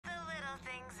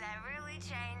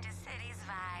change a city's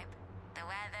vibe. The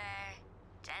weather,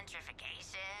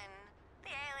 gentrification,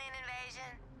 the alien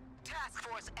invasion. Task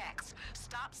Force X,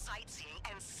 stop sightseeing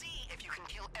and see if you can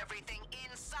kill everything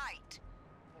in sight.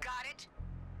 Got it?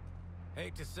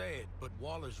 Hate to say it, but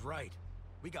Waller's right.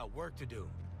 We got work to do.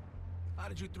 How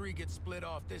did you three get split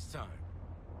off this time?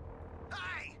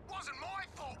 Hey, wasn't my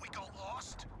fault we got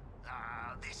lost.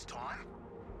 This time.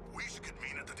 We should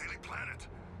convene at the Daily Planet.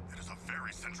 It is a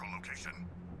very central location.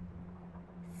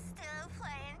 Still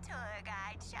playing tour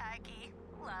guide, Sharky.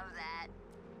 Love that.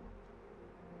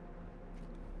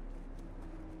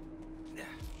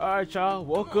 Alright, y'all.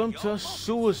 Welcome to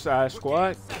Suicide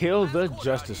Squad Kill the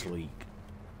Justice League.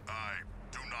 I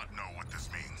do not know what this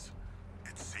means.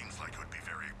 It seems like it would be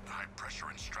very high pressure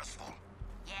and stressful.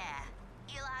 Yeah,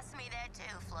 you lost me there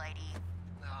too, Floydie.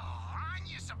 Oh,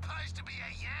 aren't you supposed to be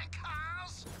a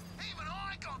Yankees? Even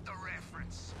I got the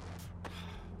reference.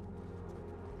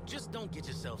 Just don't get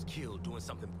yourselves killed doing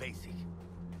something basic.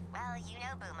 Well, you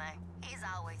know Boomer. He's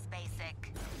always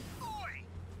basic. Oi!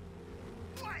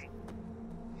 Wait!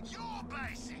 You're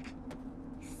basic!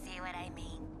 See what I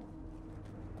mean?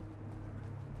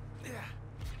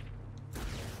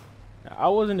 Now, I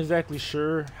wasn't exactly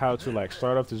sure how to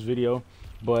start off this video,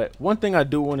 but one thing I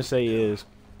do want to say is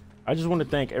I just want to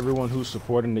thank everyone who's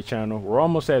supporting the channel. We're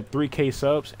almost at 3K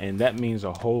subs, and that means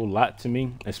a whole lot to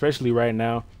me, especially right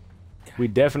now. We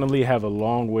definitely have a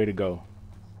long way to go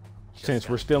since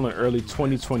we're still in early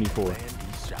 2024.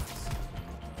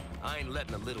 I ain't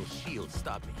letting a little shield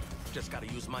stop me. Just gotta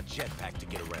use my jetpack to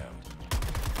get around.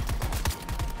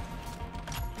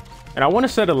 And I want to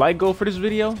set a like goal for this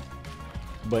video,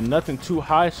 but nothing too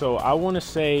high, so I want to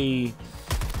say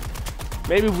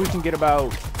maybe we can get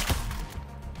about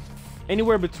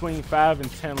anywhere between 5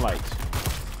 and 10 likes.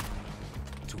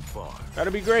 Too far.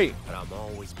 That'd be great. But I'm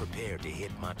always prepared to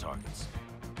hit my targets.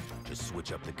 Just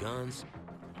switch up the guns.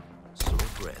 Slow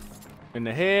breath. In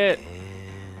the head.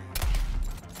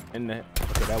 And okay,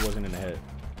 that wasn't in the head.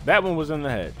 That one was in the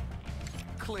head.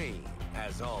 Clean,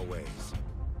 as always.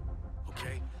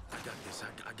 Okay, I got this.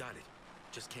 I got it.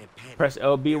 Just can't panic. Press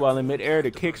LB while in midair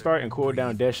to kickstart and cool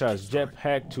down Deadshot's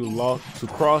jetpack to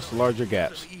cross larger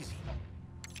gaps.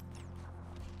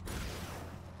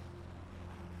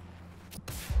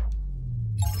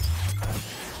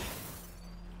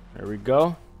 There we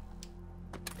go.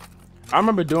 I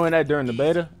remember doing that during the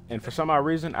beta, and for some odd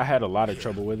reason, I had a lot of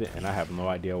trouble with it, and I have no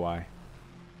idea why.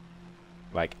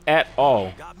 Like, at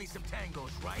all. Got me some tangos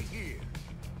right here.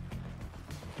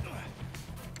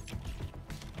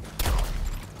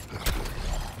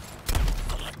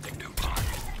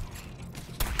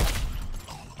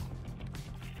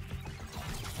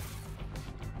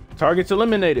 Targets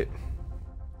eliminated.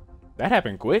 That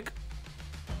happened quick.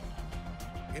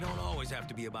 It don't always have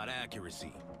to be about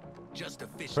accuracy. Just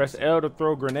efficiency. Press L to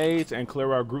throw grenades and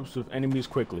clear out groups of enemies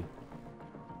quickly.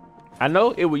 I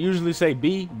know it would usually say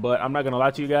B, but I'm not gonna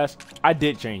lie to you guys. I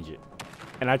did change it,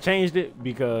 and I changed it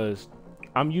because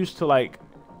I'm used to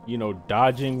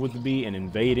dodging with the B and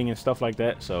invading and stuff like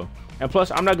that. So, and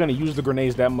plus, I'm not gonna use the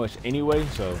grenades that much anyway.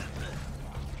 So.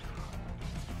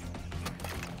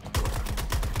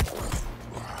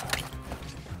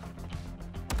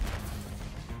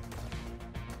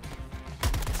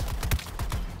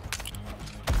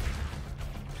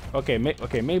 Okay,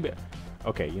 maybe.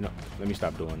 Okay, let me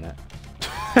stop doing that.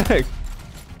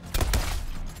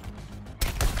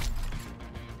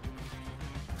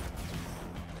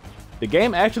 The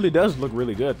game actually does look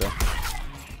really good, though.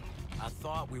 I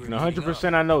thought we were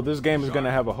 100% I know this game is going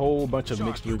to have a whole bunch of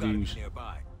mixed reviews.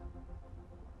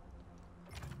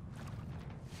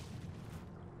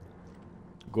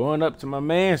 Going up to my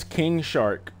man's King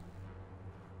Shark.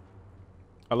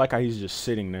 I like how he's just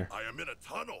sitting there. I am in a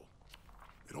tunnel.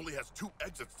 It only has 2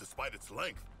 exits despite its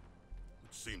length,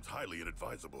 which seems highly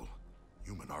inadvisable.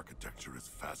 Human architecture is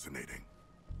fascinating.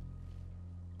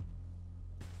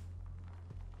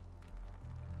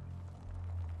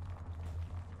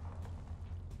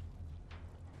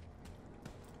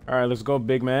 All right, let's go,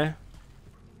 big man.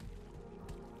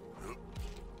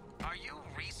 Are you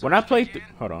when I played,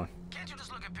 hold on. Can't you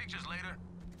just look at pictures later?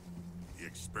 The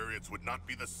experience would not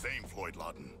be the same, Floyd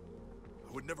Lawton.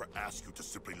 I would never ask you to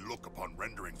simply look upon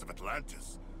renderings of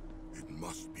Atlantis. It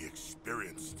must be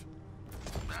experienced.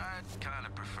 I'd kind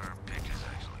of prefer pictures,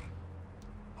 actually.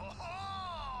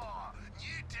 Oh,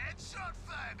 new Deadshot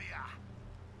phobia.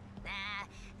 Nah,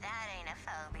 that ain't a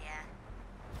phobia.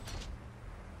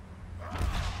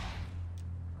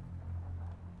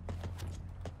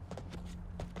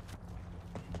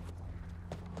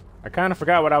 I kind of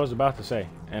forgot what I was about to say,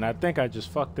 and I think I just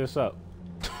fucked this up.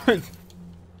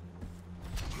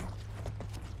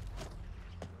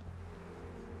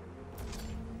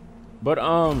 But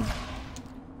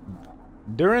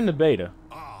during the beta,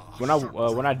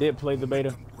 when I did play the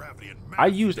beta, I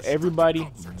used everybody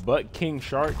but King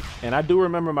Shark, and I do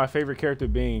remember my favorite character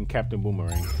being Captain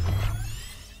Boomerang.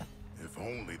 If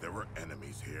only there were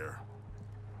enemies here.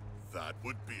 That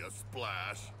would be a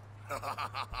splash. Who's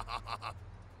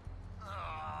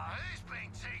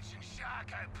been teaching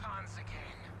Sharko puns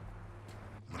again?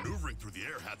 Maneuvering through the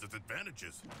air has its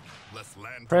advantages. Less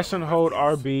land. Press and hold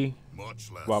RB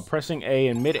Much less. while pressing A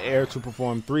in mid-air to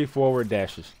perform 3 forward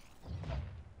dashes.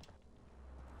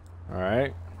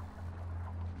 Alright.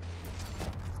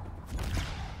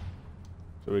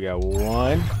 So we got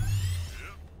 1,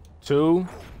 2,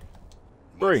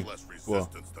 3. Much less resistance Well,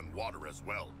 than water as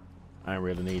well. I didn't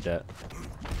really need that.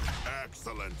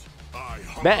 Excellent.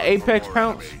 That Apex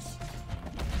pounce,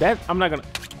 that I'm not gonna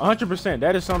 100%.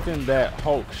 That is something that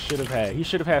Hulk should have had. He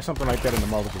should have had something like that in the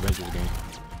Marvel's Avengers game.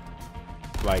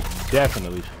 Like,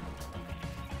 definitely.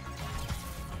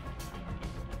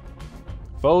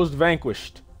 Foes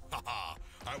vanquished.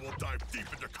 I will dive deep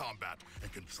into combat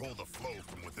and control the flow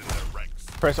from within their ranks.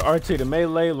 Press RT to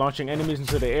melee, launching enemies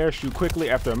into the air. Shoot quickly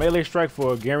after a melee strike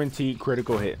for a guaranteed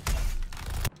critical hit.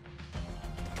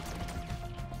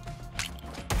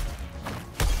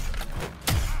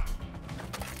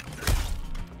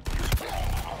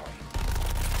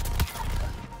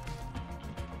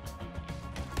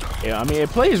 Yeah, I mean, it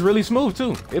plays really smooth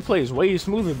too. It plays way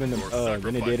smoother than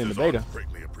it did in the beta.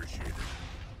 Greatly appreciated.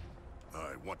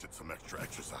 I wanted some extra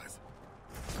exercise.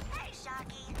 Hey,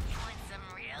 Sharky, you want some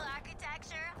real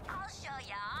architecture? I'll show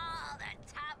you all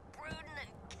the top brooding and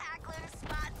cackling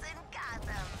spots in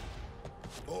Gotham.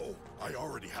 Oh, I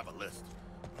already have a list,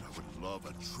 but I would love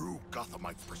a true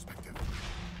Gothamite's perspective.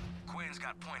 Quinn's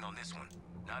got point on this one.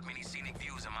 Not many scenic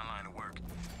views in my line of work.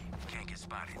 Can't get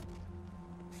spotted.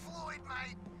 Floyd,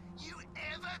 mate, you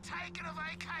ever taken a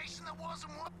vacation that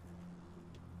wasn't what?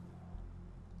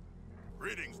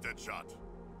 Greetings, Deadshot.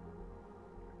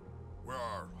 Where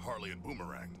are Harley and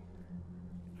Boomerang?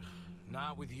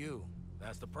 Not with you.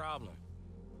 That's the problem.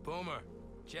 Boomer,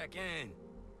 check in.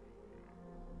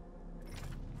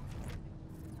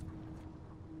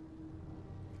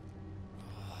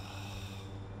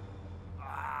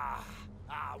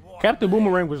 Captain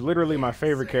Boomerang was literally my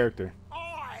favorite character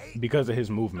because of his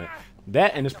movement.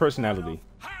 That and his personality.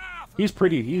 He's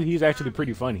pretty. He's actually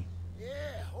pretty funny. Yeah,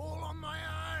 all on my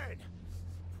own.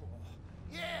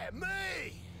 Yeah,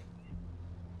 me.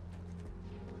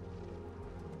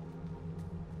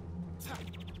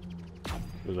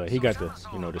 It was like he got the,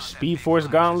 the Speed Force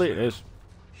gauntlet.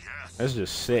 That's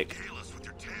just sick. Hail us with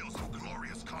your tales of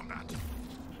glorious combat.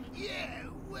 Yeah,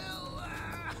 well,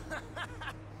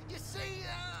 you see,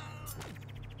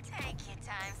 Take your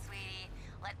time, sweetie.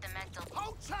 Let the mental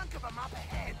whole chunk of them up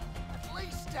ahead. At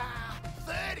least,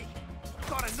 30.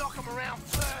 Gotta knock them around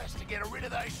first to get rid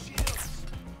of those shields.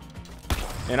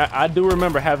 And I do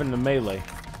remember having the melee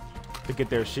to get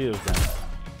their shields down.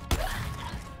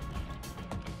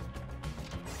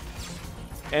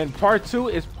 And part two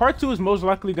is most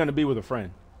likely going to be with a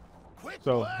friend.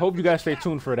 So hope you guys stay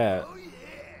tuned for that. Oh,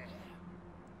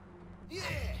 yeah.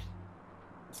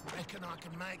 Reckon I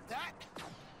can make that.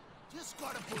 Just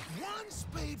gotta put one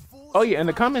Speed Force. Oh yeah, in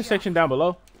the comment section down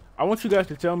below, I want you guys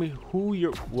to tell me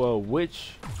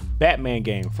which Batman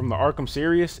game from the Arkham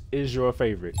series is your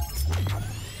favorite.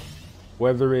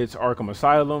 Whether it's Arkham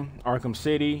Asylum, Arkham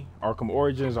City, Arkham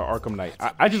Origins, or Arkham Knight.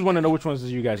 I just want to know which ones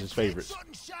is you guys' favorites.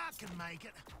 Shark can make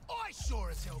it. I sure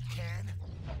as hell can.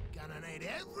 Gonna need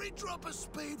every drop of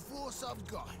Speed Force I've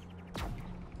got.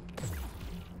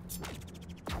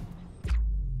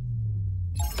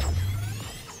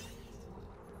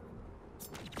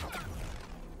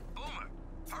 Boomer,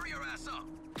 hurry your ass up.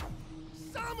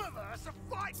 Some of us are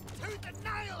fighting tooth and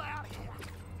nail out here.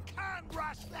 Can't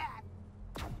rush that.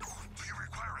 Do you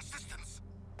require assistance?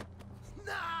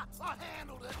 Nah, I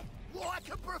handled it like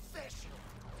a professional.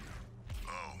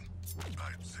 Oh,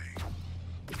 I see.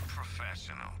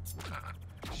 Professional.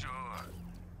 Sure.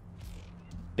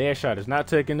 Deadshot is not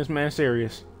taking this man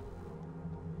serious.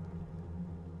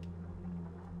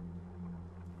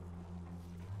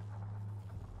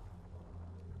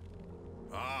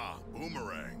 Ah,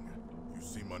 Boomerang. You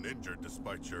seem uninjured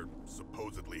despite your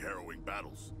supposedly harrowing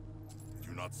battles. Did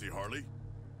you not see Harley?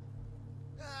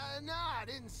 No, I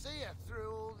didn't see her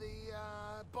through all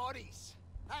the, bodies.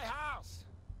 Hey, House,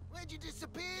 where'd you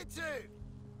disappear to?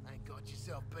 Ain't got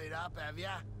yourself beat up, have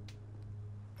ya?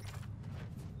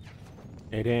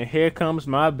 And then here comes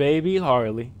my baby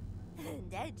Harley.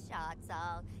 Deadshot's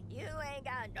all. You ain't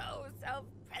got no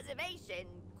self-preservation,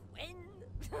 Quinn.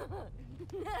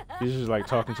 This is like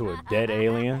talking to a dead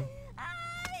alien.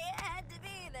 I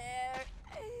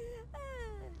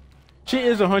She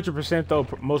is 100% though,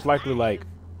 most likely like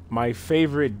my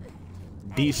favorite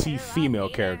DC female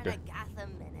character.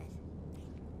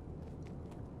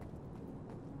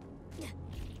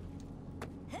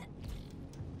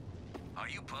 Are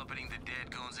you puppeting the dead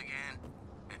goons again?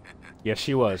 Yes,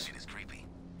 she was. It is creepy.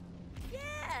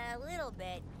 Yeah, a little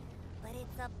bit. But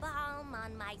it's a balm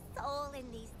on my soul in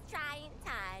these trying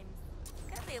times.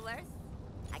 Could be worse.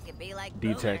 I could be like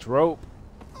Detach Boomerang. rope.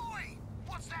 Oi!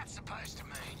 What's that supposed to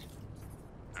mean?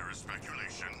 There is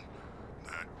speculation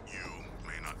that you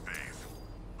may not bathe,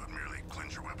 but merely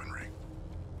cleanse your weaponry.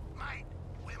 Mate,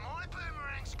 where my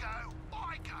boomerangs go,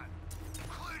 I go.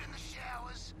 Including the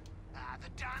showers, the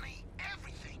dunny,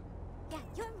 everything. Yeah,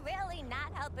 you're really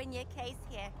not helping your case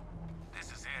here.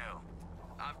 This is hell.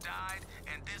 I've died,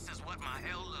 and this is what my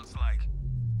hell looks like.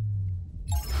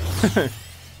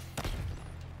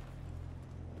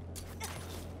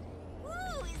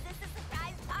 Ooh, is this a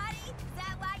surprise party? Is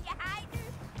that why you're hiding?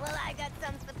 Well, I got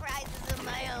some surprises of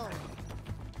my own.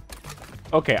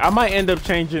 Okay, I might end up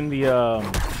changing the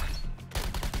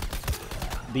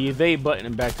evade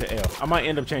button back to L. I might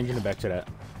end up changing it back to that.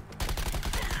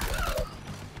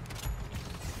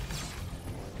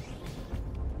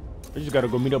 I just gotta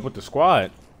go meet up with the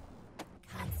squad.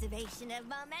 Conservation of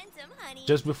momentum, honey.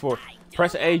 Just before,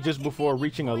 press A just before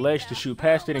reaching a ledge to shoot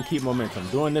past it and keep momentum.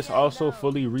 Doing this also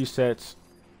fully resets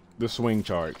the swing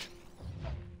charge.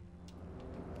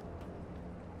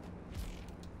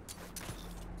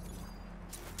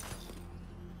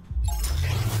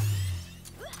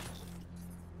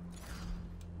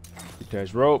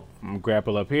 Detach rope. I'm gonna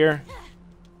grapple up here.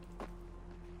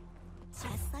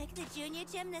 Just like the junior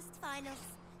gymnast finals.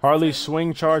 Harley's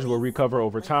swing charge will recover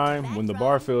over time. When the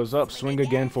bar fills up, swing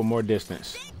again for more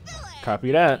distance.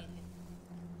 Copy that.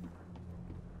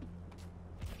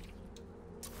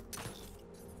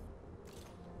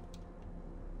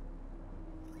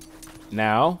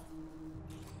 Now.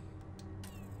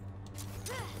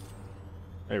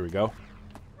 There we go.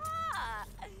 Ah,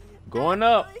 Going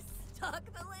up. I stuck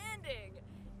the landing.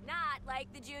 Not like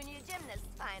the junior gymnast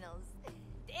finals.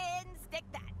 Didn't stick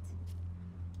that.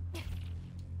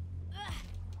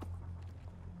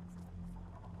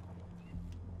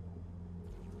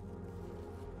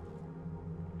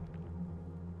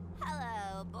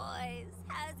 Hello, boys.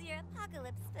 How's your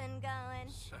apocalypse been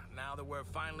going? Now that we're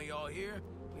finally all here,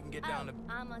 we can get down to...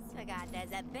 Almost forgot.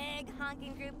 There's a big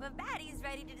honking group of baddies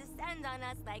ready to descend on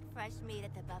us like fresh meat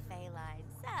at the buffet line.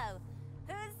 So,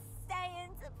 who's staying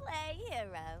to play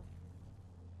hero?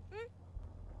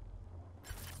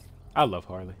 I love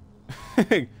Harley.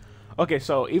 Okay,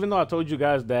 so even though I told you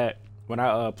guys that when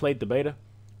I played the beta,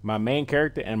 my main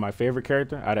character and my favorite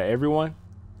character out of everyone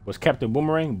was Captain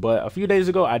Boomerang, but a few days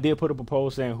ago I did put up a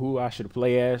poll saying who I should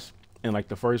play as in like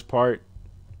the first part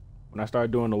when I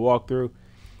started doing the walkthrough,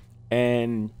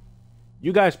 and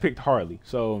you guys picked Harley.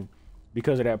 So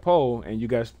because of that poll and you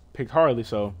guys picked Harley,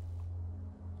 so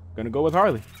gonna go with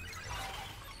Harley.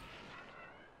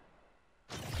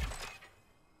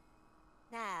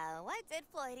 Now, what did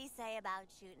Floydie say about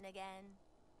shooting again?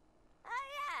 Oh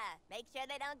yeah, make sure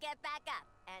they don't get back up,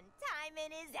 and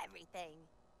timing is everything.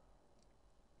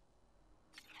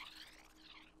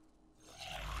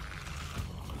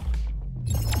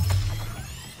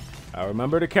 I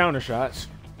remember the counter shots.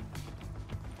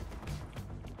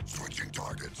 Switching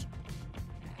targets.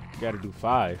 Gotta do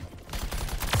 5.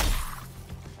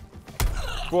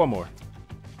 4 more.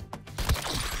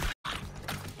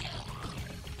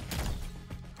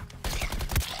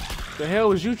 The hell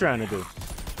was you trying to do?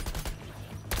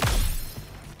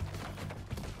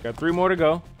 Got 3 more to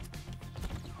go.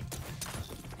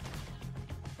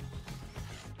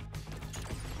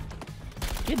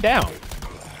 Get down.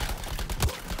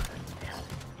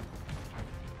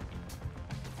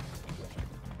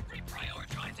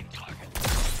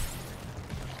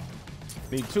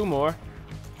 Need 2 more.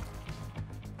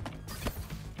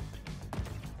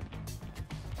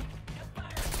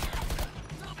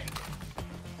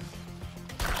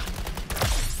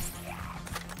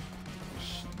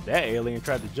 That alien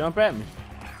tried to jump at me.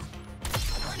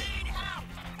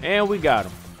 And we got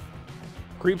him.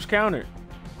 Creeps countered.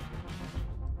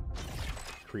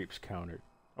 Creeps countered.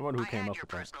 I wonder who came up your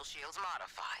with that. personal shields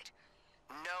modified.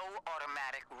 No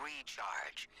automatic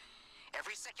recharge.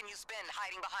 Every second you spend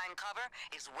hiding behind cover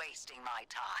is wasting my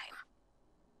time.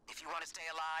 If you want to stay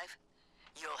alive,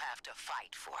 you'll have to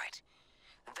fight for it.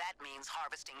 That means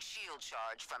harvesting shield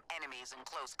charge from enemies in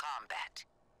close combat.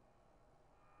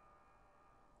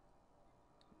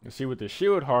 You see, with the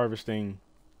shield harvesting,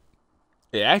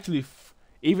 it actually,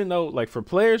 even though, like, for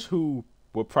players who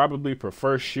would probably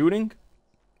prefer shooting,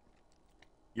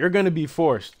 you're going to be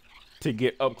forced to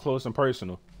get up close and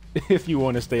personal if you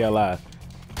want to stay alive.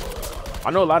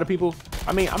 I know a lot of people,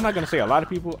 I mean, I'm not going to say a lot of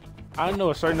people. I know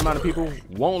a certain amount of people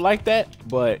won't like that,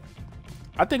 but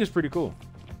I think it's pretty cool.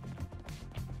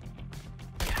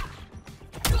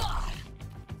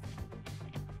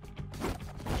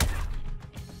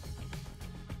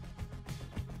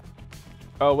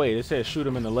 Oh wait, it says shoot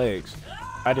him in the legs.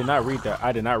 I did not read that.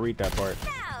 I did not read that part.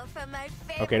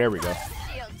 Okay, there we go.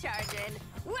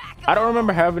 I don't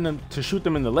remember having to shoot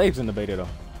them in the legs in the beta though.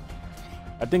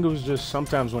 I think it was just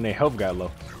sometimes when their health got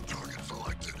low.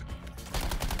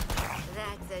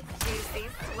 That's a juicy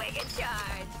swinging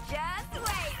charge. Just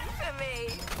waiting for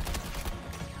me.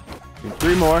 And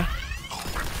 3 more.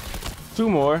 2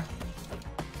 more.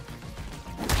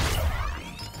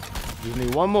 Just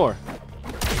need 1 more.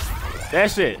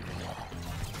 That's it.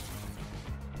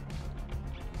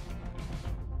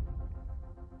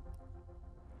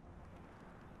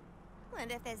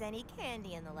 Wonder if there's any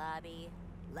candy in the lobby.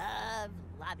 Love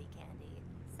lobby candy.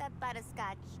 Except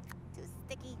butterscotch. Too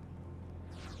sticky.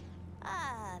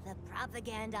 Ah, the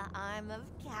propaganda arm of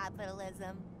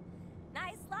capitalism.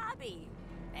 Nice lobby.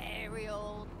 Very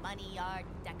old money yard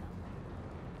deco.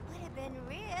 Would have been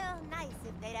real nice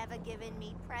if they'd ever given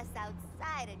me press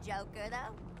outside a Joker,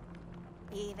 though.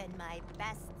 Even my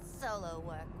best solo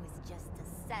work was just a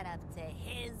setup to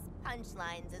his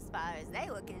punchlines as far as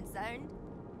they were concerned.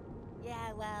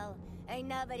 Yeah, well, ain't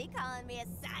nobody calling me a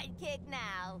sidekick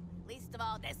now. Least of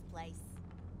all this place.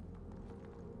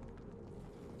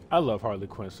 I love Harley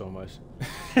Quinn so much.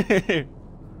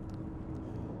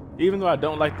 Even though I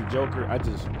don't like the Joker, I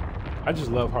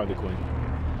just love Harley Quinn.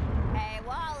 Hey,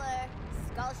 Waller.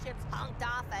 Skull ship's honked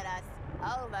off at us.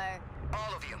 Over.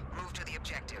 All of you, move to the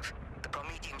objective. The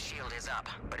Prometheum shield is up,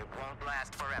 but it won't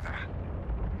last forever.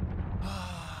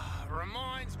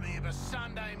 Reminds me of a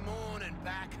Sunday morning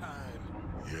back home.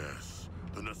 Yes,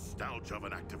 the nostalgia of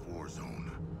an active war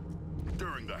zone.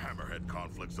 During the Hammerhead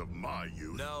conflicts of my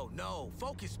youth. No,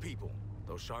 focus, people.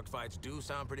 Those shark fights do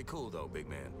sound pretty cool, though, big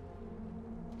man.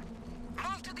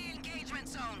 Move to the engagement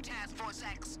zone, Task Force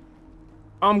X.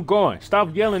 I'm going.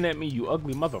 Stop yelling at me, you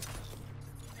ugly mother.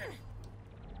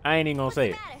 I ain't even gonna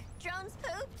say it. What's the matter? Drones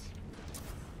pooped?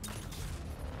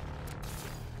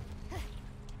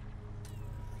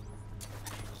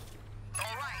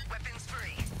 All right, weapons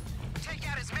free. Take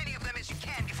out as many of them as you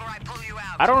can before I pull you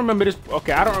out. I don't remember this.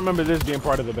 Okay, I don't remember this being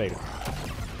part of the beta.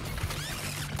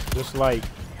 Just like,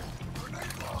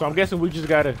 so I'm guessing we just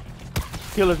gotta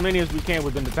kill as many as we can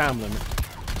within the time limit.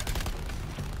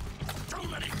 Too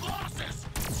many losses!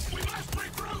 We must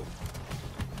regroup!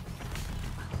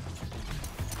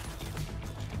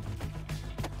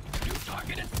 New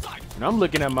target in sight! And I'm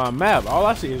looking at my map. All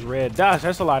I see is red dots.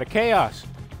 That's a lot of chaos.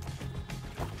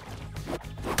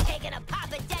 Taking a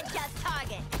pop at Deadshot's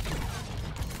target.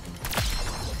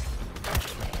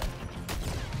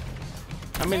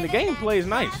 I mean, the gameplay is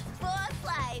nice.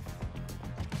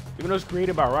 Even though it's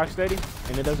created by Rocksteady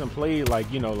and it doesn't play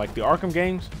like, you know, like the Arkham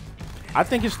games, I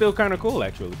think it's still kind of cool,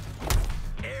 actually.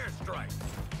 Airstrike.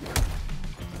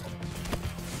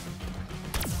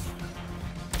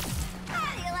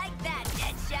 How do you like that,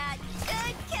 Deadshot?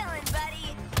 Good killing,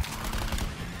 buddy.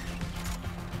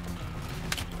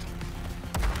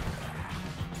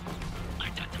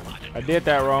 I did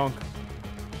that wrong.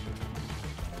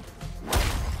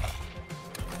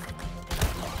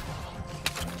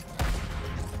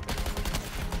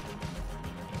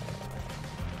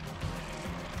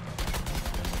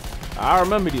 I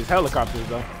remember these helicopters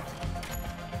though.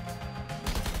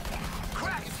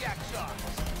 Crackerjack shot.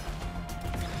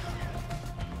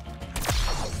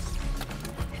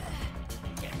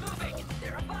 Get moving!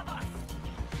 They're above us!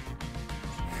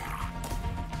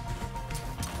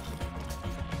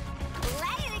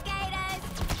 Later, Gators.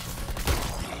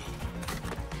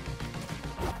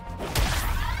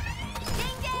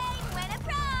 Ding ding, win a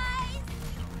prize.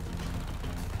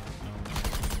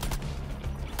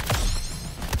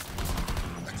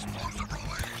 Explosive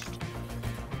released!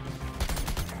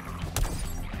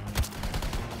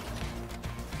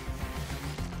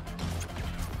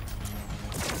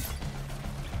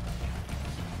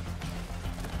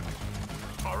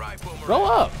 All right, Boomerang. Go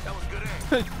up. That was good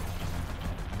aim.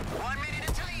 1 minute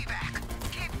until evac.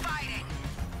 Keep fighting.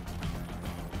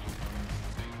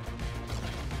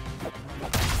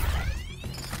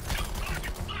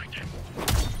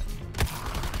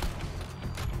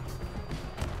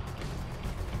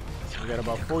 We got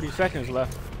about 40 seconds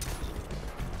left.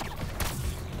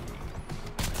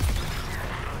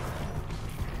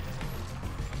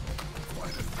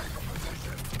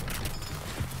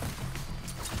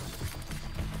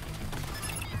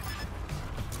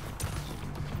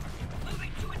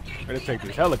 Better take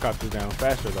these helicopters down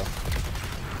faster, though.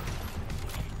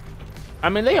 I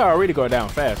mean, they already go down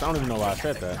fast. I don't even know why I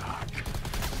said that.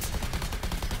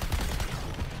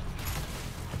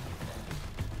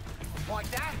 Like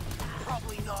that?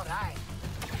 Probably not, eh?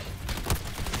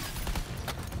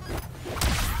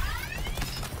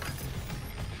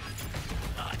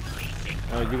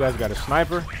 You guys got a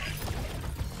sniper?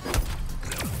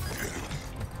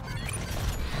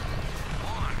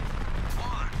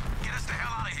 Get us the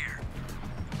hell out of here.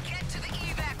 Get to the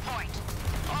evac point.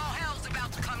 All hell's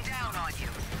about to come down on you.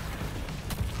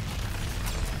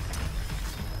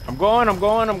 I'm going.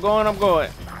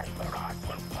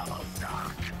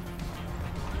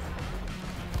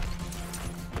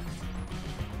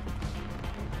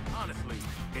 Honestly,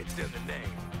 it's in the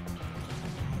name.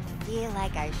 I feel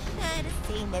like I should have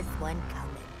seen this one coming.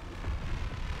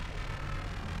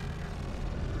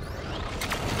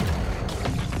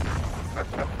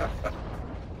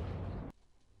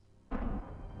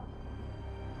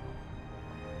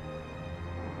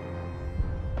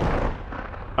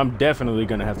 I'm definitely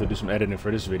gonna have to do some editing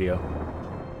for this video.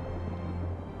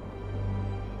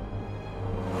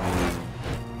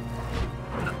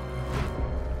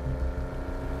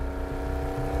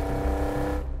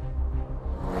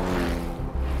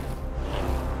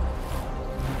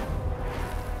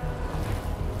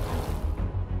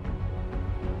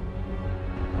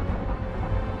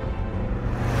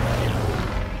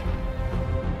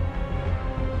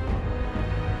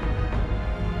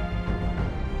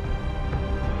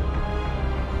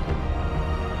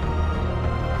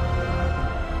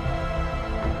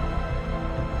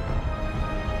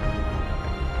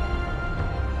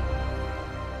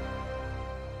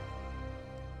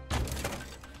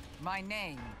 My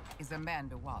name is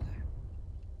Amanda Waller.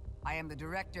 I am the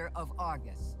director of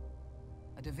Argus,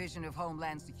 a division of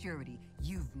Homeland Security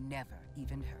you've never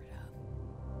even heard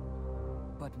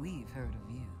of. But we've heard of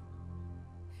you.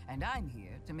 And I'm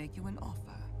here to make you an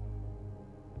offer.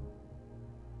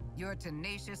 You're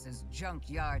tenacious as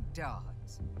junkyard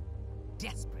dogs.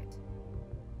 Desperate.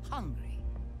 Hungry.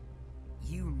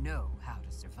 You know how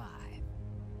to survive.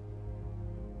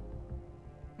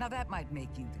 Now that might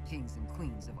make you the kings and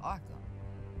queens of Arkham,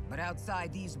 but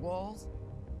outside these walls,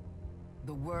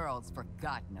 the world's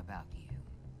forgotten about you.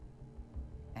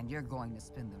 And you're going to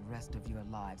spend the rest of your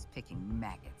lives picking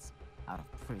maggots out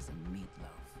of prison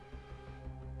meatloaf.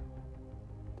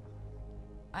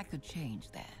 I could change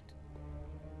that.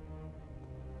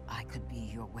 I could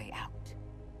be your way out.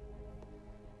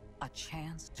 A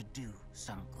chance to do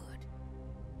some good.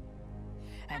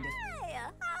 And if... Hey,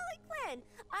 Harley Quinn,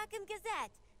 Arkham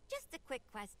Gazette. Just a quick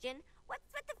question.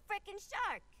 What's with the frickin'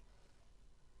 shark?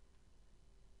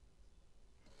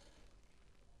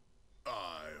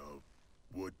 I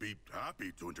would be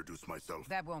happy to introduce myself.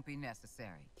 That won't be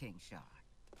necessary, King Shark.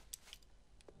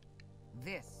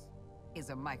 This is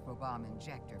a microbomb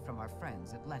injector from our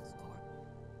friends at LexCorp.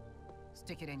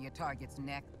 Stick it in your target's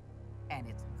neck, and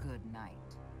it's good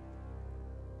night.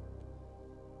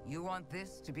 You want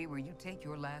this to be where you take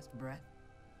your last breath?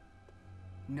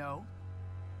 No?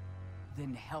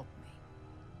 Then help me.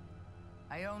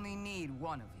 I only need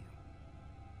one of you.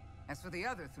 As for the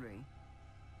other three,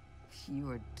 you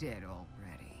are dead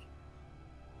already.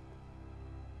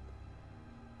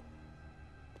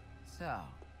 So,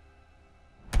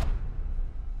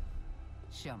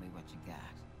 show me what you got.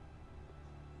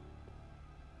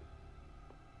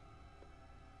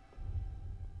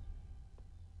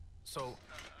 So,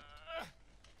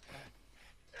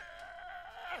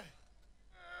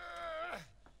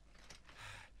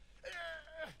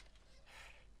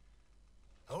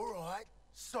 All right,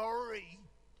 sorry.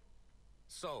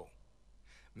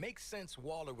 makes sense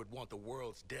Waller would want the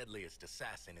world's deadliest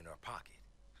assassin in her pocket.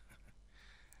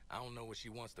 I don't know what she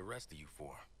wants the rest of you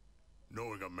for.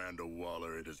 Knowing Amanda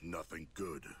Waller, it is nothing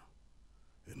good,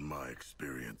 in my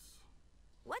experience.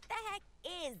 What the heck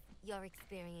is your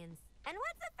experience? And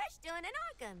what's the fish doing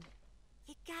in Arkham?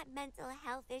 You got mental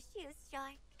health issues,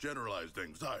 Shark? Generalized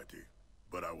anxiety,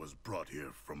 but I was brought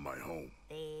here from my home.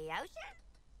 The ocean?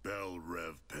 Bell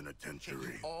Rev Can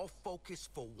Penitentiary. you all focus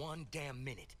for one damn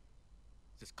minute?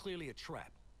 This is clearly a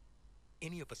trap.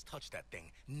 Any of us touch that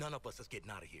thing, none of us is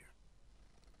getting out of here.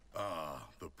 Ah,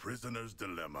 the prisoner's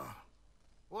dilemma.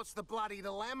 What's the bloody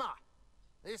dilemma?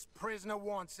 This prisoner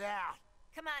wants out.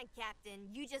 Come on, Captain.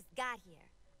 You just got here.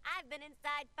 I've been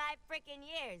inside 5 frickin'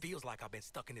 years. Feels like I've been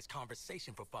stuck in this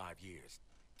conversation for 5 years.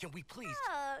 Can we please...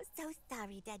 Oh, so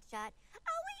sorry, Deadshot.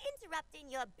 Are we interrupting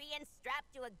your being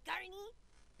strapped to a gurney?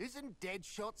 Isn't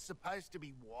Deadshot supposed to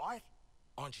be white?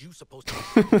 Aren't you supposed to be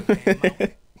damn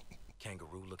mouth?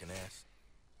 Kangaroo-looking ass.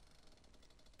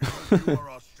 You are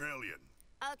Australian.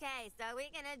 Okay, so are we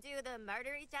gonna do the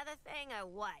murder each other thing or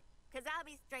what? Cause I'll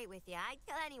be straight with you. I'd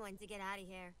kill anyone to get out of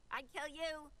here. I'd kill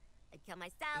you. I'd kill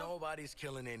myself. Nobody's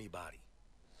killing anybody.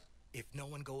 If no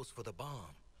one goes for the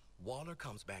bomb, Waller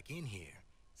comes back in here.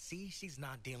 See, she's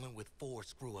not dealing with 4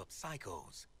 screw-up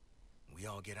psychos. We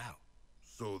all get out.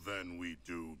 So then we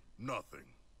do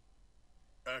nothing.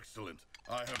 Excellent.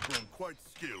 I have grown quite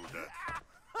skilled at...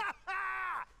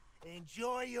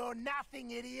 Enjoy your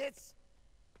nothing, idiots.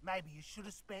 Maybe you should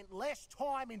have spent less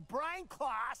time in brain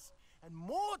class and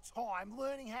more time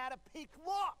learning how to pick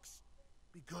locks.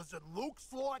 Because it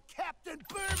looks like Captain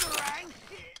Boomerang...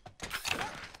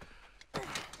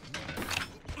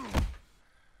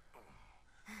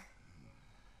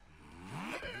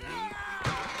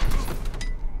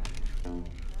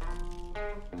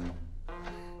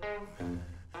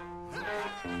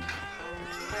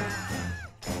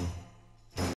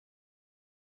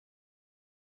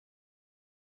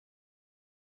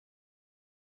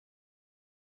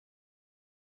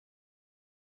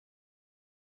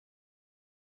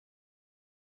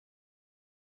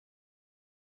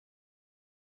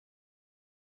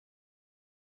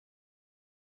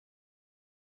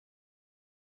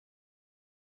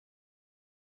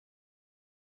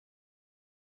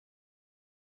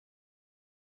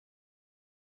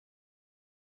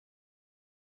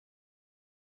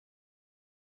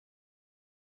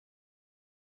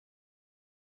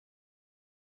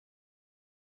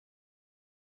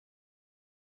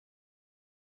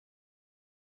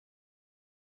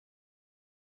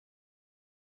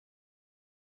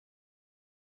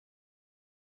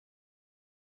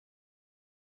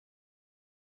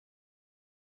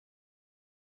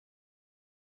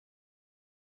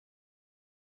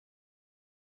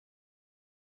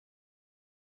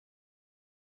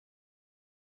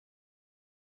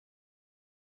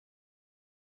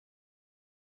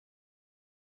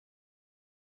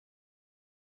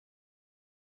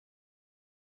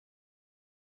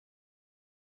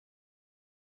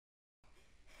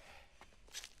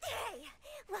 Hey,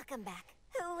 welcome back.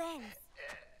 Who wins?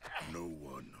 No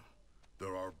one.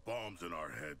 There are bombs in our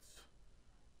heads.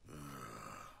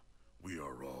 We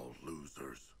are all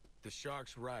losers. The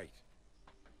Shark's right.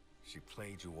 She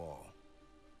played you all.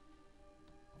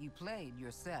 You played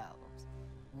yourselves.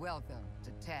 Welcome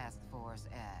to Task Force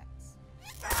X.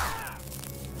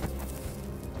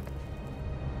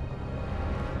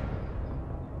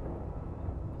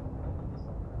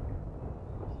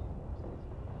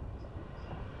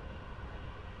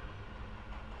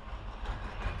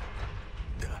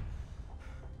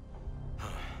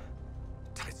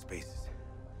 Tight spaces.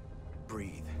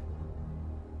 Breathe.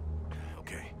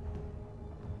 Okay.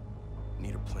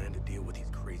 Need a plan to deal with these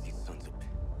crazy sons of...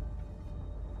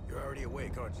 You're already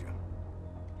awake, aren't you?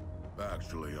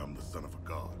 Actually, I'm the son of a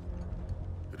god.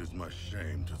 It is my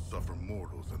shame to suffer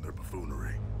mortals and their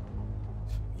buffoonery.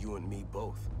 You and me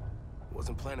both.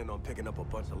 Wasn't planning on picking up a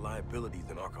bunch of liabilities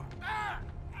in Arkham.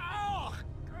 Oh,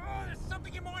 there's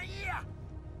something in my ear!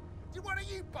 Did one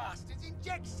of you bastards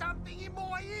inject something in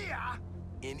my ear?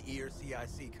 In-ear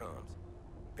CIC comms.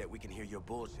 Bet we can hear your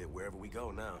bullshit wherever we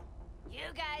go now. You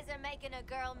guys are making a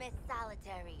girl miss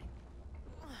solitary.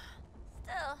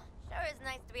 Still, sure is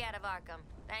nice to be out of Arkham.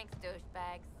 Thanks,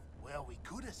 douchebags. Well, we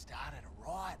could have started a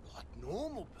riot like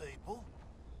normal people.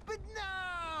 But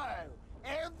no!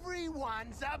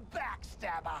 Everyone's a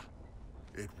backstabber!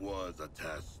 It was a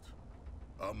test.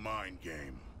 A mind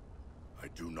game. I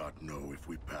do not know if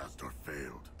we passed or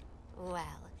failed.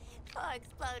 Well, 4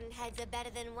 exploding heads are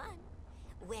better than 1.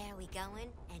 Where are we going,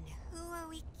 and who are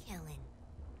we killing?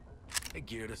 They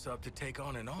geared us up to take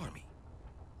on an army.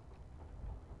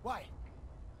 Wait.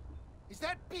 Is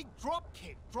that big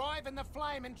dropkick driving the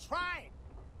flaming train?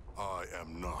 I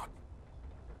am not.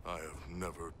 I have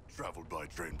never traveled by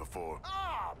train before.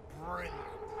 Oh, brilliant.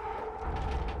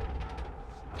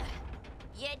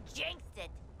 You jinxed it.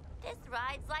 This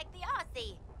ride's like the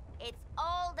Aussie. It's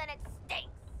old and it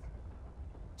stinks.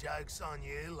 Joke's on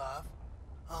you, love.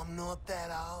 I'm not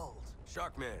that old.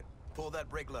 Sharkman, pull that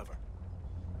brake lever.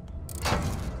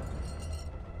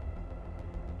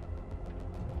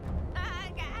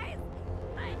 Guys,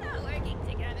 I thought working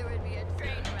together would be a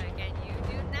train wreck, and you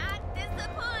do not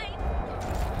disappoint.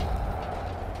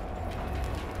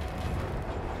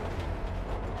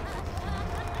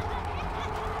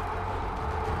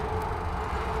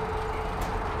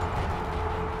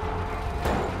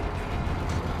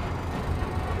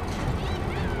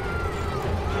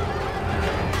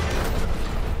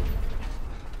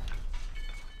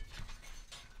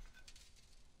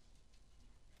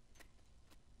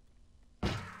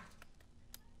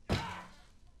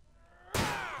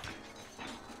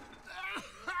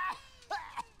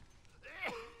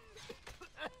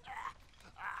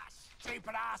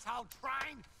 asshole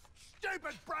train!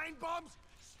 Stupid brain bombs!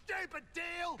 Stupid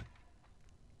deal!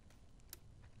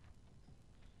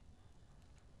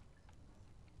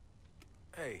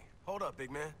 Hey, hold up,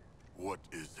 big man. What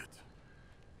is it?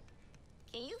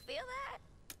 Can you feel that?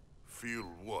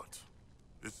 Feel what?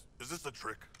 Is this a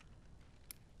trick?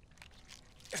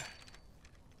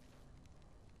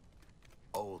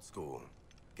 Old school.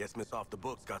 Guess Miss Off the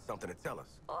Books got something to tell us.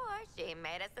 Or she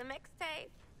made us a mixtape.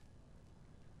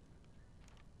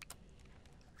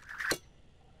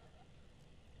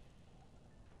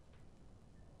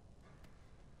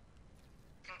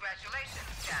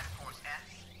 Congratulations, Task Force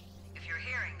X. If you're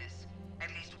hearing this, at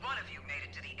least one of you made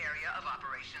it to the area of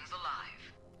operations alive.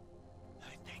 No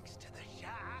thanks to the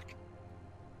shark.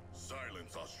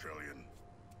 Silence, Australian.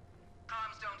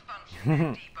 Comms don't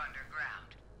function deep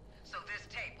underground, so this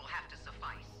tape will have to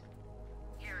suffice.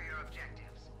 Here are your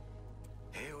objectives.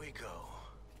 Here we go.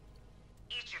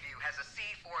 Each of you has a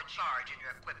C4 charge in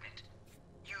your equipment.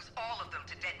 Use all of them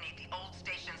to detonate the old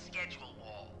station schedule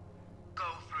wall. Go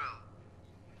through.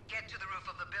 Get to the roof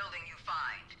of the building you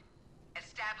find.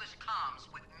 Establish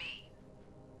comms with me.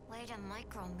 Way to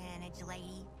micromanage,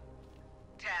 lady.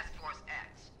 Task Force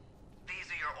X.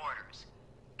 These are your orders.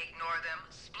 Ignore them,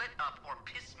 split up, or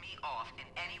piss me off in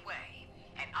any way,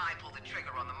 and I pull the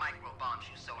trigger on the micro bombs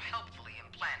you so helpfully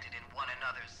implanted in one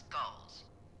another's skulls.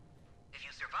 If you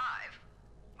survive,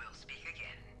 we'll speak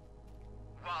again.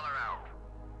 Waller out.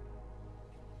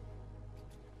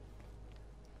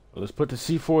 Well, let's put the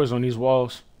C4s on these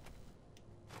walls.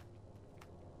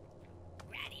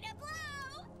 Ready to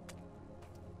blow!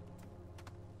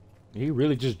 Did he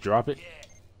really just drop it? Yeah.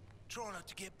 Try not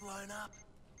to get blown up.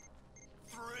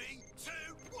 3, 2,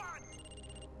 1!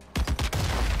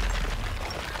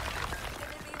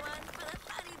 Gonna be one for the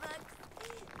funny books.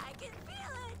 I can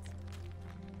feel it.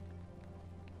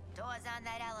 Doors on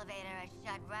that elevator are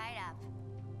shut right up.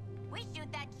 We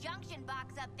shoot that junction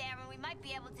box up there and we might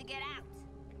be able to get out.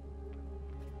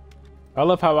 I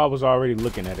love how I was already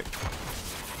looking at it.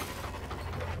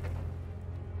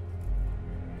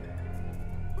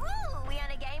 Ooh, we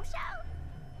on a game show?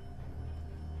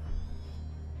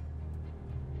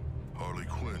 Harley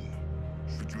Quinn,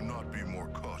 should you not be more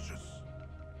cautious?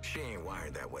 She ain't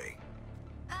wired that way.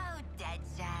 Oh,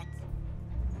 Deadshot.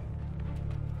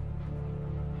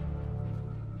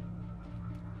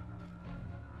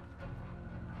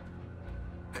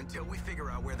 Until we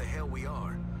figure out where the hell we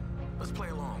are, let's play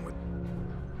along with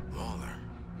Waller.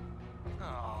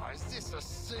 Oh, is this a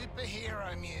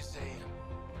superhero museum?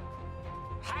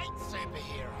 Hate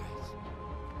superheroes.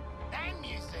 And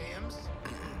museums.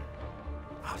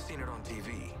 I've seen it on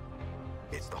TV.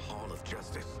 It's the Hall of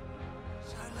Justice.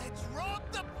 So let's rob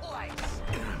the place.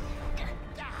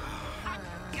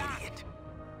 Idiot.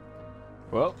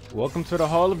 Well, welcome to the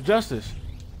Hall of Justice.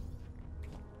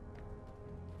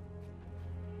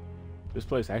 This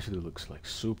place actually looks like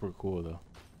super cool though.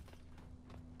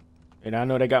 And I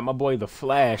know they got my boy the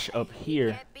Flash up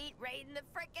here. Can't beat raiding the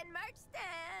frickin' merch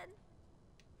stand.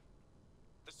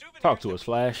 Talk to us,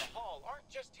 Flash. The hall aren't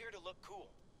just here to look cool.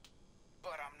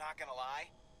 But I'm not gonna lie,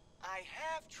 I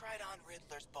have tried on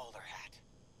Riddler's bowler hat.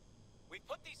 We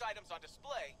put these items on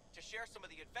display to share some of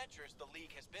the adventures the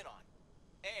League has been on,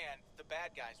 and the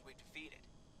bad guys we've defeated.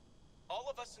 All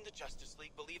of us in the Justice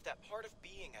League believe that part of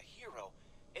being a hero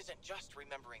isn't just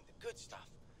remembering the good stuff,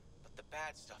 but the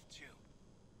bad stuff too.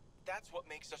 That's what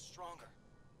makes us stronger.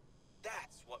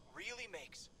 That's what really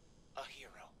makes a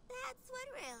hero. That's what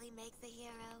really makes a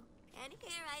hero. And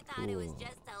here I thought it was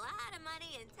just a lot of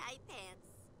money and tight pants.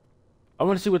 I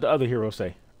want to see what the other heroes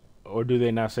say. Or do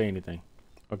they not say anything?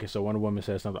 Okay, so Wonder Woman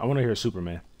says something. I want to hear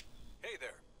Superman. Hey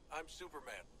there, I'm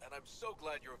Superman, and I'm so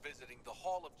glad you're visiting the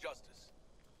Hall of Justice.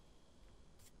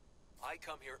 I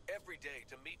come here every day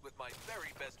to meet with my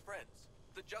very best friends,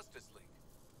 the Justice League.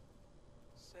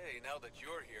 Say, now that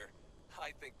you're here,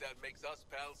 I think that makes us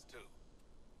pals too.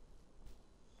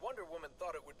 Wonder Woman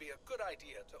thought it would be a good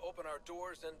idea to open our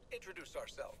doors and introduce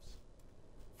ourselves.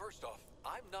 First off,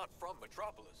 I'm not from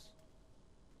Metropolis.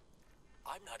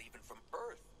 I'm not even from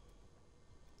Earth.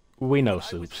 We know, When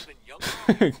I was Soups. even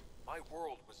younger, my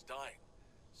world was dying.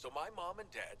 So my mom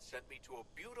and dad sent me to a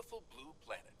beautiful blue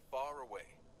planet far away.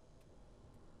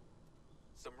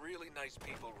 Some really nice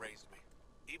people raised me,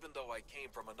 even though I came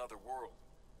from another world,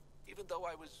 even though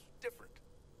I was different.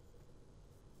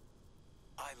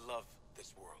 I love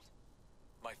this world,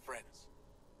 my friends,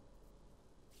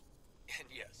 and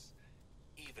yes,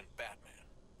 even Batman.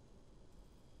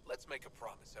 Let's make a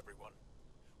promise, everyone.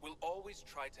 We'll always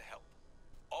try to help,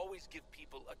 always give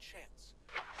people a chance,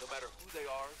 no matter who they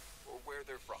are or where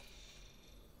they're from.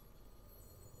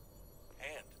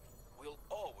 And we'll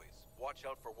always watch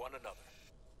out for one another.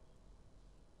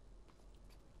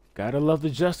 Gotta love the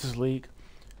Justice League.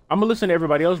 I'm gonna listen to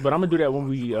everybody else, but I'm gonna do that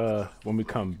when we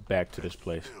come back to this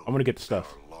place. I'm gonna get the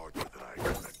stuff.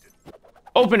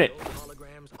 Open it.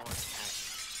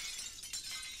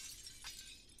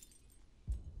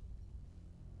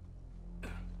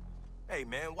 Hey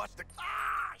man, watch the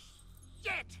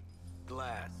Shit!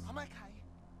 glass. I'm okay.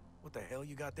 What the hell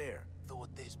you got there?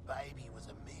 Thought this baby was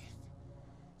a myth.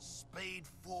 Speed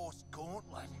Force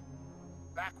Gauntlet.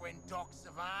 Back when Doc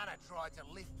Savannah tried to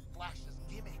lift Flash's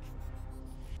gimmick.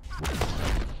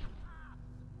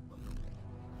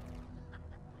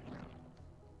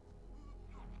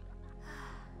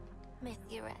 Miss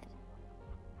you, Red.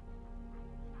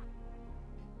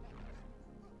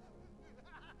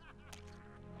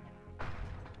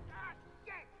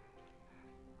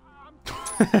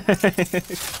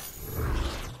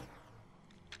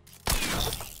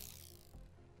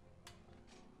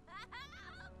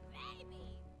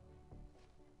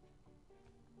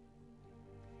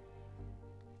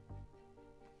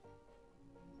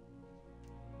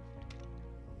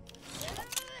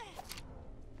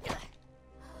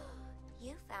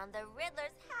 You found the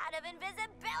Riddler's hat of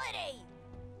invisibility!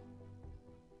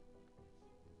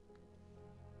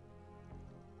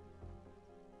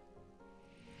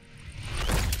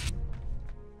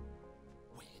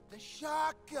 Where'd the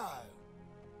shark go?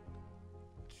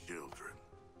 Children.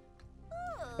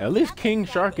 Ooh, At least nothing King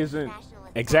says Shark isn't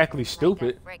international exactly attention like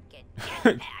a stupid.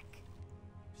 frickin' jetpack.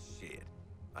 Shit.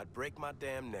 I'd break my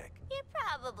damn neck. You're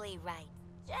probably right.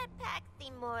 Jetpacks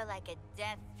seem more like a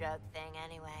Deathstroke thing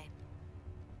anyway.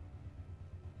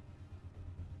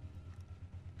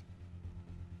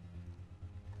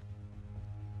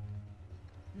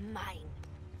 Mine.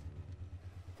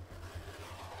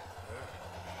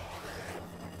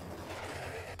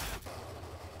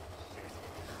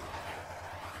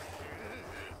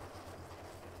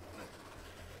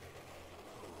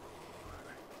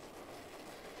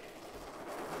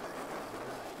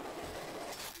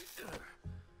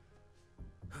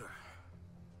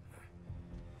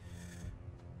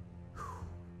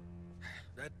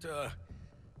 That,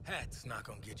 hat's not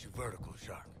gonna get you vertical,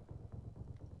 Shark.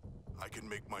 I can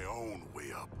make my own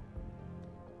way up.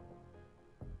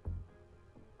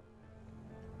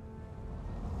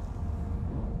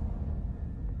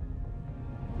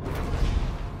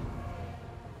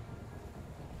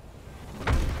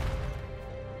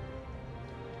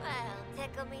 Well,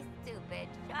 tickle me stupid.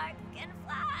 Sharks can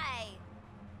fly.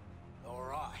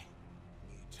 Alright.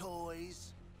 New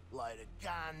toys, load of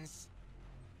guns.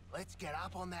 Let's get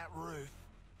up on that roof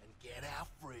and get our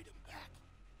freedom back.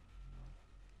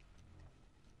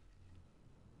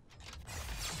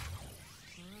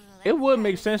 It would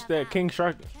make sense that King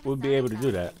Shark would be able to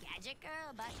do that. Gadget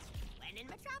girl, but when in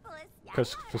Metropolis,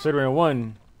 Because considering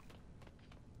one,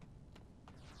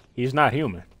 he's not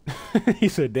human.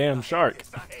 He's a damn shark.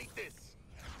 I hate this.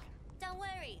 don't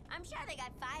worry. I'm sure they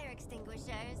got fire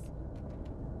extinguishers.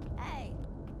 Hey,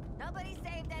 nobody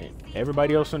saved any seats.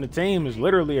 Everybody else on the team is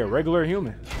literally a regular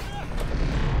human.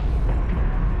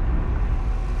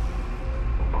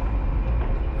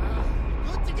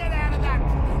 Good to get out of that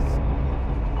place.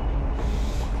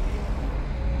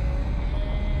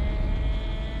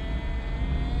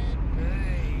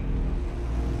 Hey.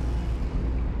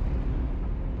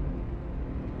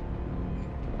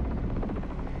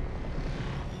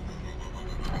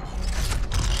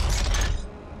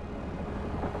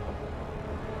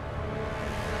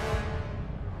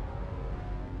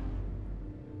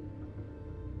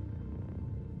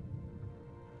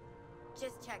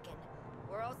 Just checking.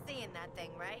 We're all seeing that thing,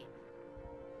 right?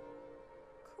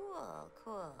 Cool,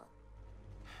 cool.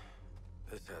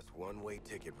 This has one-way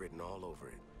ticket written all over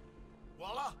it.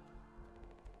 Walla?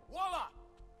 Walla!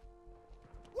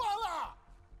 Walla!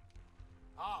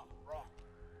 Oh,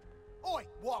 right. Oi,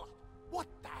 Walla, what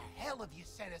the hell have you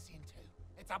sent us into?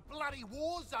 It's a bloody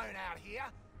war zone out here.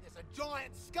 There's a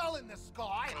giant skull in the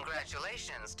sky.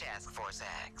 Congratulations, Task Force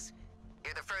X.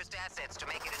 You're the first assets to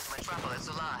make it into Metropolis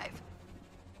alive.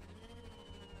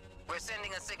 We're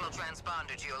sending a signal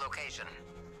transponder to your location.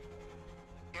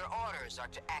 Your orders are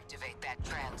to activate that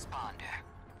transponder.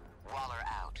 Waller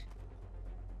out.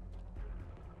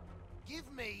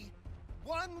 Give me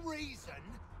one reason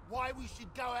why we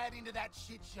should go out into that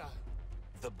shit show.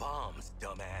 The bombs,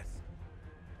 dumbass.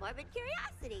 Morbid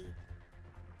curiosity.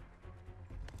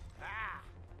 Ah,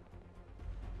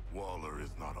 Waller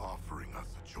is not offering us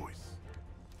a choice.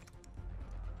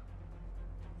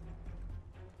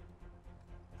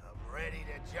 I'm ready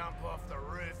to jump off the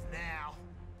roof now.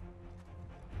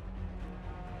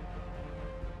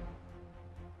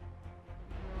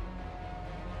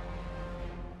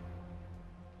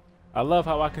 I love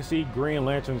how I can see Green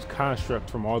Lantern's construct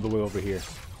from all the way over here.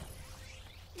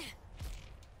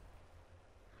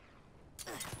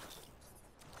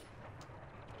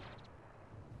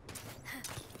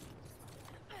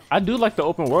 I do like the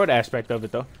open world aspect of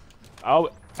it, though. I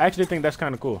actually think that's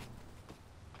kind of cool.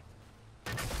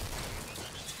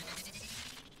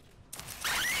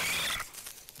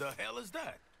 The hell is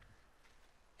that?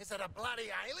 Is it a bloody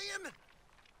alien?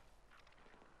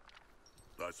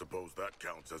 I suppose that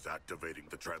counts as activating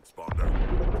the transponder.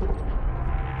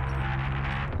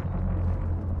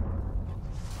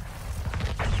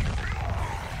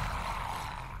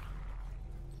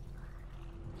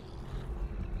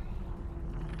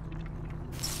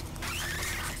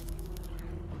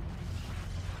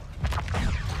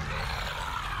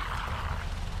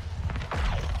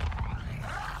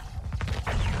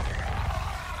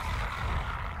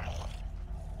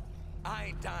 I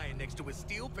ain't dying next to a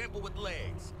steel pimple with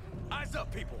legs. Eyes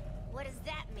up, people. What does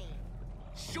that mean?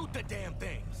 Shoot the damn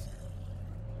things.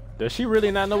 Does she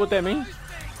really not know what that means?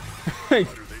 Why do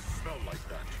they smell like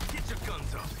that? Get your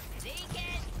guns up.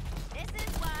 Deacon, this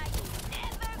is why you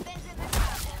never visit the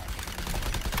trouble.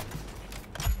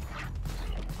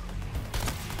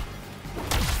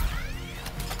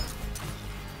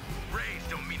 Rage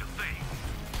don't mean a thing.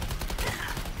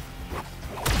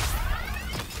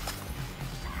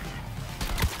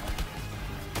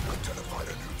 Identified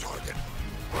a new target.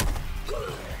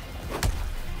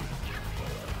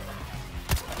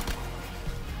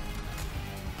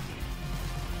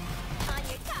 On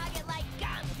your target like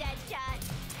gum, Deadshot.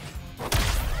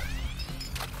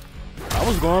 I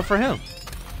was going for him.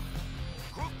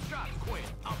 Group shot, Quinn.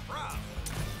 I'm proud.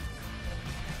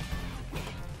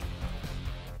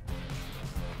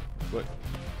 What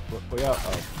y'all?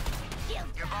 Oh.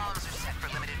 Your bombs are set for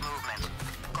limited movement.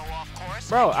 Go off course.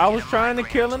 Bro, and I you was get a trying to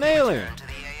migraine kill an until you alien. return to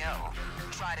the AO.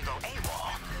 Try to go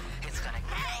AWOL. It's gonna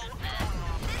Hey,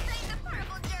 this ain't the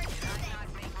purple jersey Did I thing. not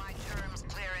make my terms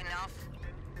clear enough?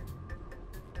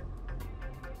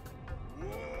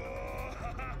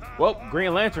 Well,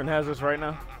 Green Lantern has us right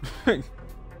now. It's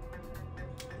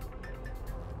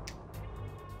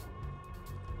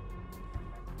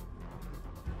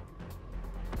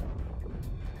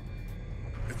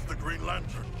the Green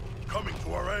Lantern, coming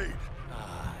to our aid.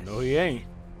 No, he ain't.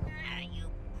 You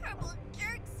purple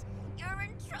jerks. You're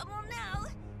in trouble now.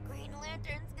 Green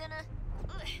Lantern's gonna...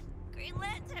 Green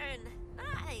Lantern.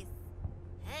 Nice.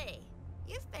 Hey,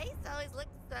 your face always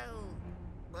looks so...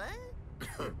 What?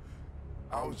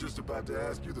 I was just about to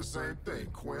ask you the same thing,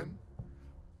 Quinn.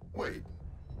 Wait,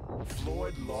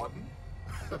 Floyd Lawton?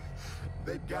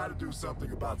 They gotta do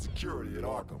something about security at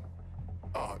Arkham.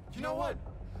 You know what?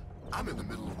 I'm in the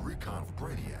middle of a recon for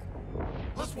Brainiac.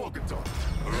 Let's walk and talk.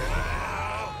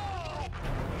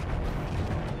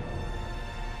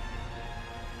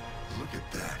 Look at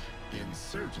that.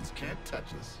 Insurgents can't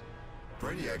touch us.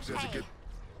 Brainiac says it Hey, get...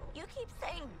 you keep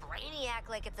saying Brainiac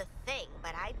like it's a thing,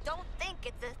 but I don't think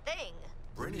it's a thing.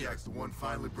 Brainiac's the one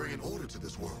finally bringing order to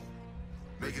this world.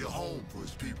 Making a home for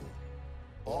his people.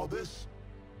 All this,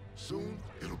 soon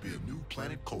it'll be a new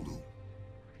planet Kolu.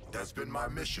 That's been my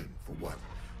mission for what,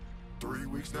 3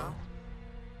 weeks now?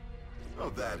 Oh,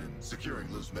 that and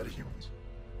securing loose metahumans.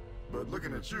 But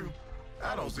looking at you,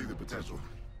 I don't see the potential.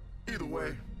 Either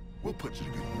way, we'll put you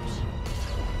to good use.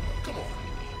 Come on.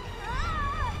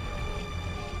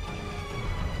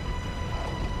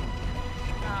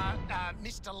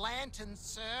 Mr. Lantern,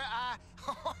 sir,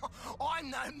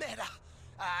 I'm no matter.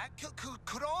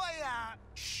 Could I,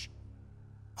 Shh.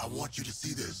 I want you to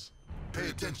see this. Pay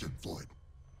attention, Floyd.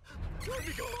 Let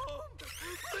me go home,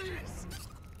 please.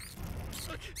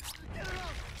 Get it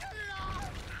off!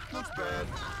 Looks bad,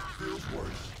 feels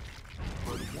worse.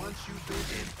 But once you've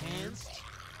been enhanced,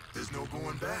 there's no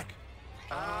going back.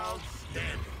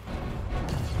 Outstanding.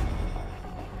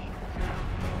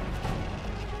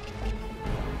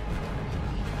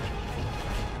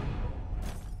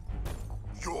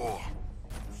 You're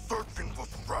searching for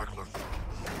stragglers.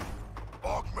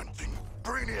 Augmenting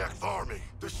Brainiac's army.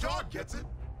 The Shard gets it.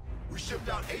 We shipped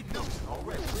out 8 million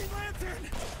already. Green Lantern!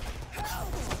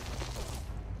 Help!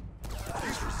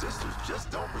 These resistors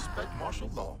just don't respect martial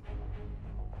law.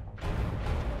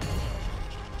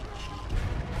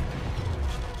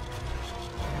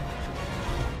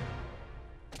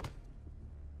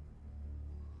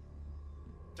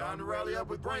 Time to rally up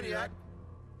with Brainiac.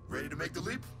 Ready to make the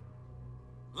leap?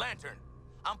 Lantern,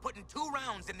 I'm putting 2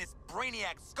 rounds in this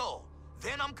Brainiac skull.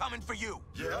 Then I'm coming for you.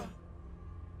 Yeah?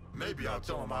 Maybe I'll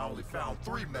tell him I only found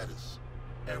 3 metas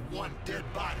and 1 dead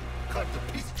body cut to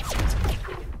pieces.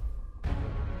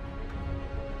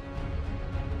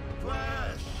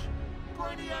 Flash!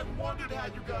 Brainiac wondered how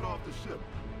you got off the ship.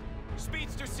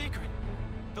 Speedster secret.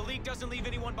 The League doesn't leave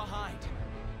anyone behind.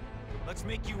 Let's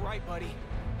make you right, buddy.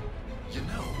 You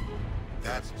know,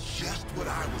 that's just what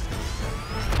I was gonna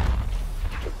say.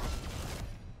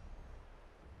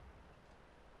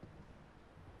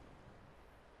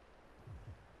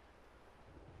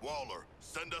 Waller,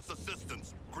 send us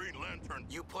assistance. Green Lantern.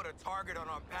 You put a target on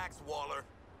our backs, Waller.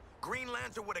 Green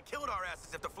Lantern would have killed our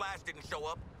asses if the Flash didn't show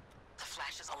up. The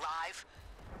Flash is alive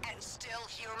and still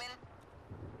human?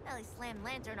 Well, he slammed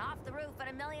Lantern off the roof at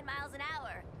 1,000,000 miles an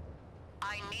hour.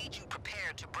 I need you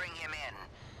prepared to bring him in.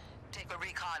 Take a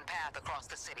recon path across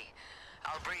the city.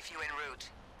 I'll brief you en route.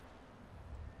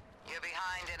 You're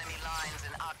behind enemy lines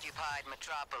in occupied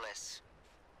Metropolis.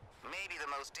 Maybe the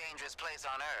most dangerous place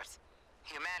on Earth.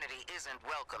 Humanity isn't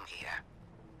welcome here.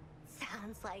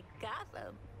 Sounds like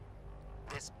Gotham.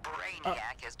 This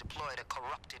Brainiac has deployed a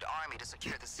corrupted army to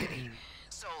secure the city.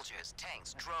 Soldiers,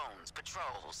 tanks, drones,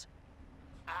 patrols.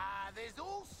 There's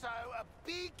also a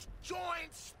big,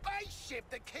 giant spaceship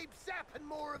that keeps zapping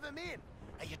more of them in.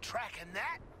 Are you tracking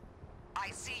that?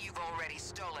 I see you've already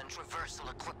stolen traversal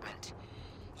equipment.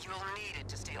 You'll need it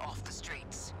to stay off the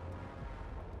streets.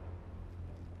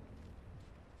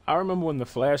 I remember when the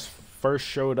Flash first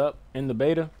showed up in the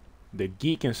beta, the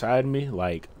geek inside me,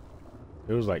 like,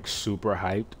 it was like super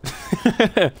hyped.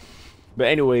 But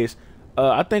anyways,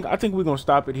 I think we're gonna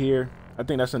stop it here. I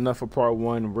think that's enough for part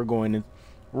one.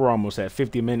 We're almost at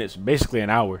 50 minutes, basically an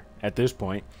hour at this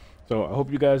point. So I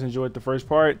hope you guys enjoyed the first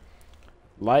part.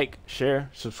 Like, share,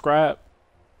 subscribe,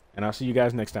 and I'll see you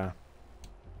guys next time.